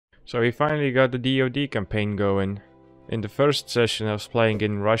So we finally got the DoD campaign going. In the first session I was playing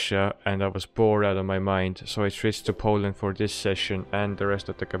in Russia and I was bored out of my mind, so I switched to Poland for this session and the rest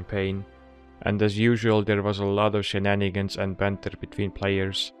of the campaign. And as usual there was a lot of shenanigans and banter between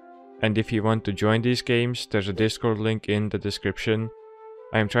players. And if you want to join these games, there's a Discord link in the description.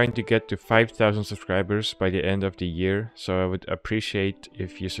 I am trying to get to 5,000 subscribers by the end of the year, so I would appreciate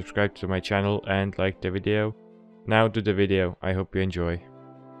if you subscribe to my channel and like the video. Now to the video, I hope you enjoy.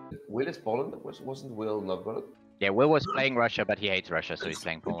 Will is Poland? Wasn't Will Novgorod? Yeah, Will was playing Russia, but he hates Russia, so he's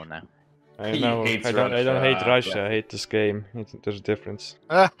playing Poland now. I He know, hates I don't hate Russia, Russia, I hate this game. There's a difference.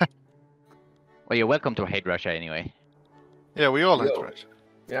 Well, you're welcome to hate Russia anyway. Yeah, we all hate Yo. Russia.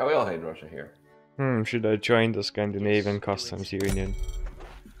 Yeah, we all hate Russia here. Should I join the Scandinavian Customs Union?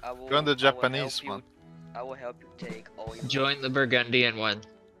 Join the Japanese one. I will help you take all your Join the Burgundian one.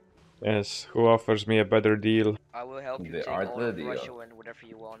 Yes, who offers me a better deal? I will help you They take are all the of deal. Russia and whatever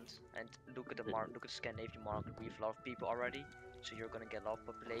you want. And look at the look at Scandinavian market. We have a lot of people already, so you're gonna get a lot of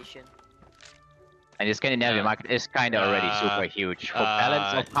population. And the Scandinavian market is kind of already super huge. For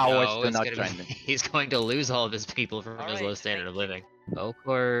balance of powers, no, do it's not gonna join be- them. He's going to lose all of his people from his Alright, low standard thank of living.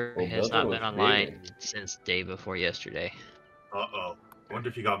 Okor Well, has Belgium not was been online big. since day before yesterday. Uh-oh. I wonder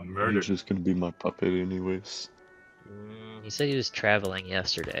if he got You're murdered. just gonna be my puppet anyways. He said he was traveling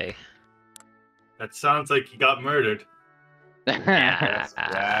yesterday. That sounds like he got murdered. Yes,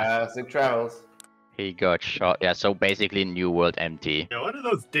 it travels. He got shot. Yeah, so basically New World empty. Yeah, what are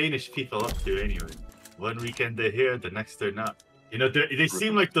those Danish people up to anyway? One weekend they're here, the next they're not. You know, they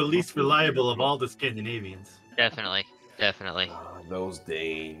seem like the least reliable of all the Scandinavians. Definitely, definitely. Ah, those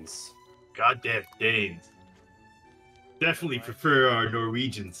Danes. Goddamn Danes. Definitely prefer our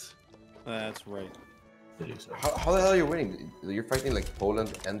Norwegians. That's right. How the hell are you winning? You're fighting like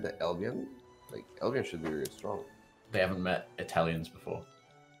Poland and the Albion? Like, Albion should be really strong. They haven't met Italians before.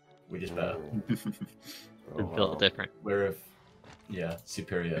 We just better. We're built different. We're of, yeah,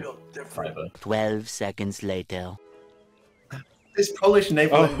 superior fiber. 12 seconds later. This Polish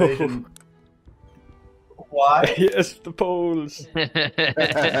naval invasion. Why? Yes, the Poles!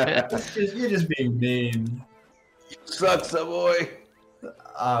 You're just being mean. Suck, Savoy!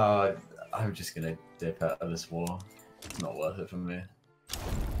 I'm just gonna dip out of this war. It's not worth it for me.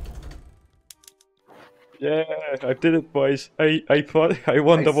 Yeah, I did it, boys. I thought I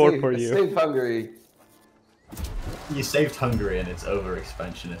won the war for you. Save Hungary. You saved Hungary and it's over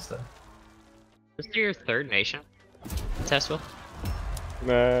expansionist though. Was it your third nation? Tesla?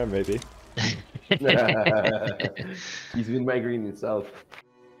 Nah, maybe. He's been migrating himself.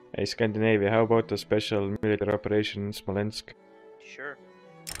 Hey, Scandinavia, how about the special military operation in Smolensk? Sure.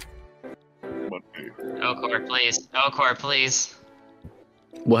 Okor, please. Okor, please.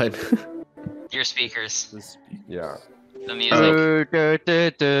 What? Your speakers. Yeah. The music.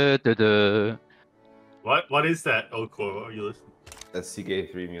 What is that, Okor? What are you listening? That's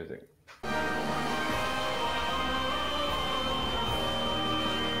CK3 music.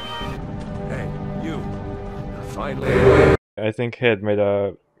 Hey, you. Finally. I think Head made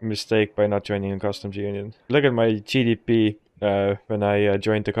a mistake by not joining the customs union. Look at my GDP when I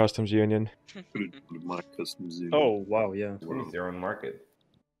joined the customs union. My customs union. Oh, wow, yeah. It's their own market.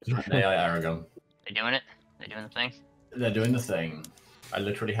 AI Aragon. They doing it? They doing the thing? They're doing the thing. I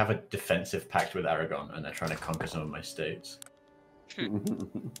literally have a defensive pact with Aragon and they're trying to conquer some of my states.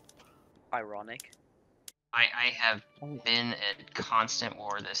 Ironic. I have been at constant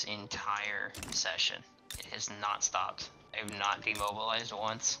war this entire session. It has not stopped. I have not demobilized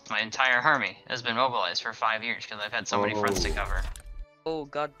once. My entire army has been mobilized for 5 years because I've had so many fronts to cover. Oh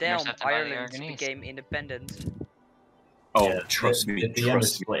goddamn! Intercepted by the Ireland Aragonese. became independent. Oh, Yeah, trust the me, DM is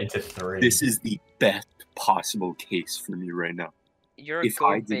trust me. split into 3. This is the best possible case for me right now. You're If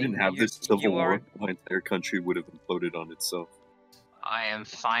I coping. didn't have this civil you are- war, my entire country would have imploded on itself. I am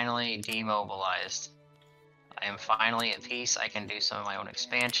finally demobilized. I am finally at peace. I can do some of my own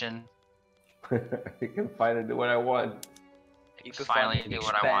expansion. I can finally do what I want. You can finally do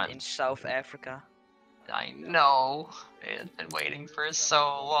what I expand want. in South Africa. I know. I've been waiting for so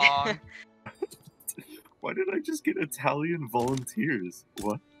long. Why did I just get Italian volunteers?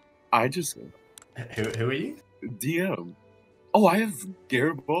 What? I just... Who are you? DM. Oh, I have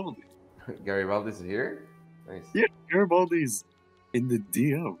Garibaldi. Garibaldi's here? Nice. Yeah, Garibaldi's in the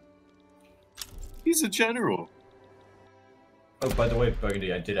DM. He's a general. Oh, by the way,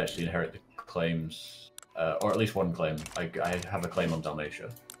 Burgundy, I did actually inherit the claims, or at least one claim. I have a claim on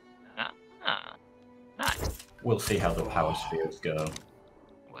Dalmatia. Nice. We'll see how the power spheres go.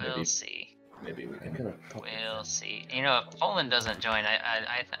 We'll Maybe. see. Maybe we can. We'll see. You know, if Poland doesn't join,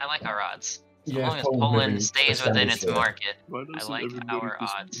 I like our odds. As Yeah, long as Poland Poland moving stays to within standard its share. market, Why I doesn't like everybody our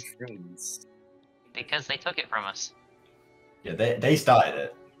just odds. be friends? Because they took it from us. Yeah, they started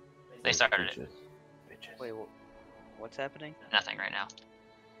it. They started it. Bitches. Wait, what's happening? Nothing right now.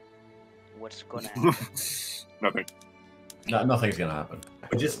 What's gonna happen? Nothing. No, nothing's gonna happen.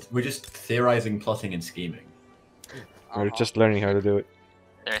 We're just theorizing, plotting, and scheming. We're just learning how to do it.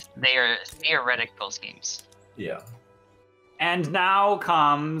 They are theoretical schemes. Yeah. And now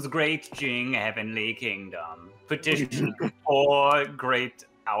comes Great Jing Heavenly Kingdom. Petition for Great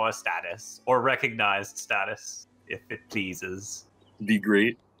Our status, or recognized status, if it pleases. The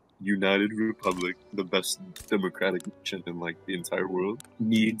Great United Republic, the best democratic nation in like the entire world,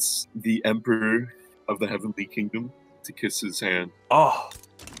 needs the Emperor of the Heavenly Kingdom to kiss his hand. Oh,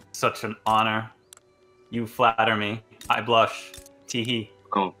 such an honor. You flatter me. I blush. Teehee.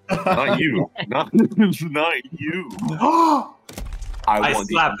 Oh, not you. not you. I want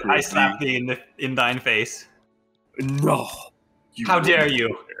the slap Emperor thee in thine face. No. How dare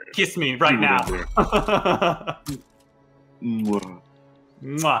you? Kiss me right now. Mwah.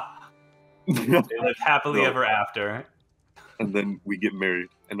 Mwah. They live happily ever after. And then we get married,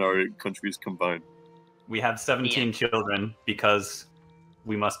 and our countries combine. We have 17 children because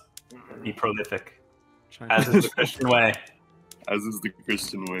we must be prolific, as is the Christian way. As is the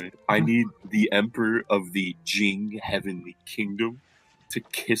Christian way. I need the Emperor of the Jing Heavenly Kingdom to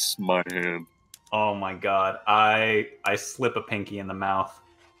kiss my hand. Oh my god, I slip a pinky in the mouth.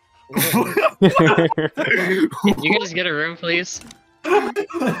 Can you guys get a room, please?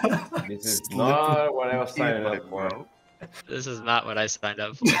 This is not what I was signing up for. This is not what I signed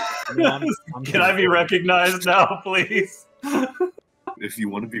up for. Can I be recognized now, please? If you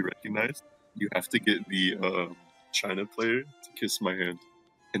want to be recognized, you have to get the China player to kiss my hand.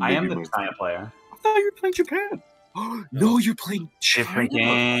 And I am maybe the China player. I thought you were playing Japan. No, you're playing China. Different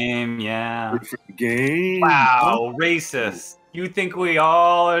game, yeah. Different game. Wow, racist. You think we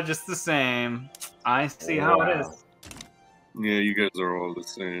all are just the same. I see how it is. Yeah, you guys are all the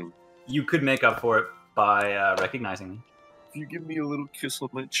same. You could make up for it by recognizing me. If you give me a little kiss on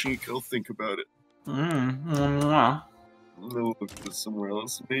my cheek, I'll think about it. Mm-hmm. No, look for somewhere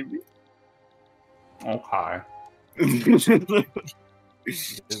else, maybe. Okay. It's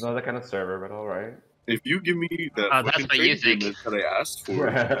not that kind of server, but alright. If you give me that that's fucking what you trade think. agreement that I asked for,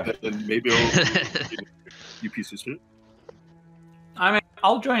 then maybe I'll... you piece of shit. I mean,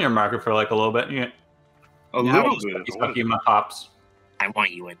 I'll join your market for like a little bit. A little bit. Stuck in my pops. I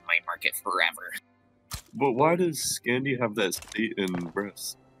want you in my market forever. But why does Scandi have that state in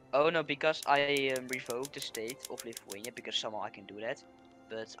Brest? Oh no, because I revoked the state of Lithuania because somehow I can do that.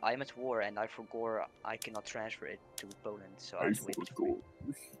 But I'm at war and I forgot I cannot transfer it to Poland, so I have to wait.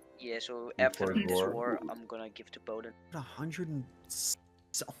 Yeah, so after this war, I'm gonna give to Poland. 100 and...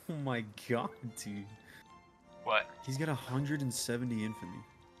 Oh my god, dude. What? He's got 170 infamy.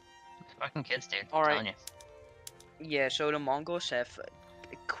 Fucking kids, dude. All right. I'm telling you. Yeah, so the Mongols have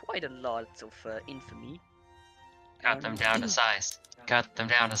quite a lot of infamy. Got them down to size. Got them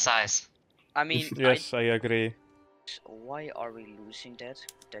down to size. I mean, Yes, I agree. why are we losing that?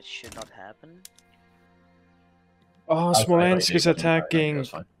 That should not happen. Oh, Smolensk is attacking,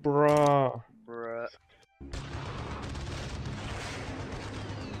 bruh. Bruh.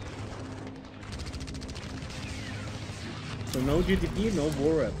 So no GDP, no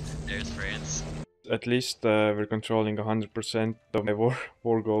war rep. There's France. At least we're controlling 100% of my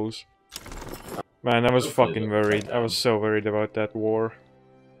war goals. Man, I was fucking worried. I was so worried about that war.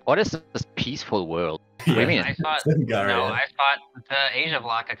 What is this peaceful world? What do you mean? I fought the Asia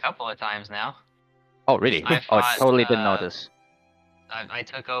bloc a couple of times now. Oh, really? I Oh, I fought, totally didn't notice. I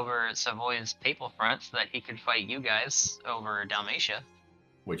took over Savoy's papal front so that he could fight you guys over Dalmatia.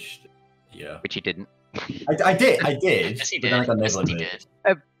 Which, yeah. Which he didn't. I did. Yes, he but then I did. got Yes, naval he invaded. did.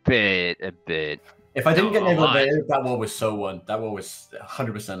 A bit. If I didn't No, get a naval lot. invaded, that war was so won. That war was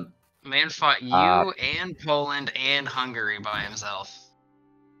 100%. Man fought you and Poland and Hungary by himself.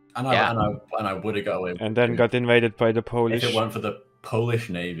 And I would have got away. And then got invaded by the Polish. If it weren't for the Polish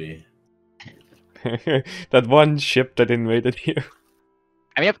Navy. That one ship that invaded you.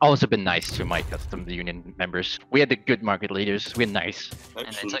 I mean, I've also been nice to my custom union members. We had the good market leaders. We're nice.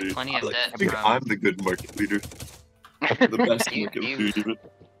 Actually, took plenty of debt I think from- I'm the good market leader. The best market You- leader, even.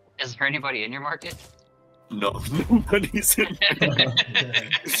 Is there anybody in your market? No, nobody's in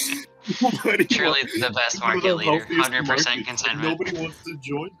Nobody Truly wants- the best One of market the leader. healthiest 100% markets, and contentment. Nobody wants to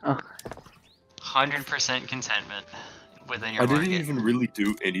join. 100% contentment within your I market. didn't even really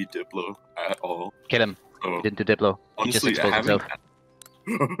do any Diplo at all. Kill him. Oh. He didn't do Diplo. He just Honestly, I exposed haven't. himself.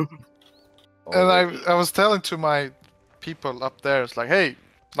 And I was telling to my people up there, it's like, hey,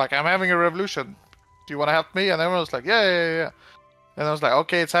 Like, I'm having a revolution. Do you want to help me? And everyone was like, yeah. And I was like,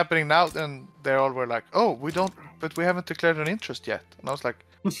 okay, it's happening now. And they all were like, oh, we haven't declared an interest yet. And I was like,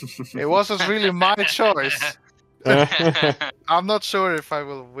 it wasn't really my choice. I'm not sure if I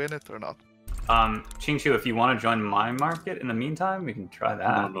will win it or not. Chingchu, if you want to join my market in the meantime, we can try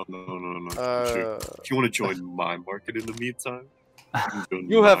that. No. If you want to join my market in the meantime,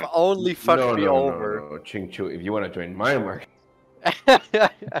 you have only fucked me over. No, Chingchu, if you want to join my market.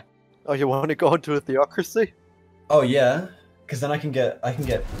 Oh, you want to go into a theocracy? Oh yeah, because then I can get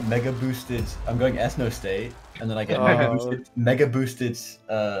mega boosted. I'm going ethno state, and then I get mega boosted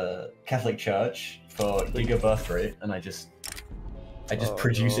Catholic Church for giga birth rate, and I just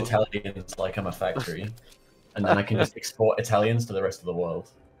produce Italians like I'm a factory, and then I can just export Italians to the rest of the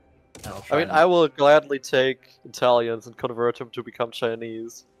world. I mean, I will gladly take Italians and convert them to become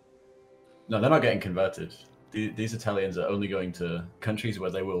Chinese. No, they're not getting converted. These Italians are only going to countries where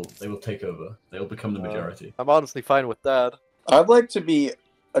they will take over. They will become the majority. I'm honestly fine with that. I'd like to be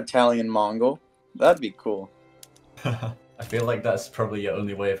Italian Mongol. That'd be cool. I feel like that's probably your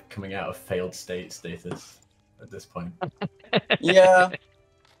only way of coming out of failed state status at this point. Yeah,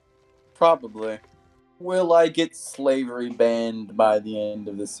 probably. Will I get slavery banned by the end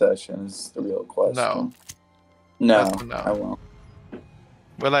of the session is the real question. No, I won't.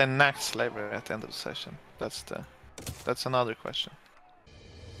 Will I enact slavery at the end of the session? That's another question.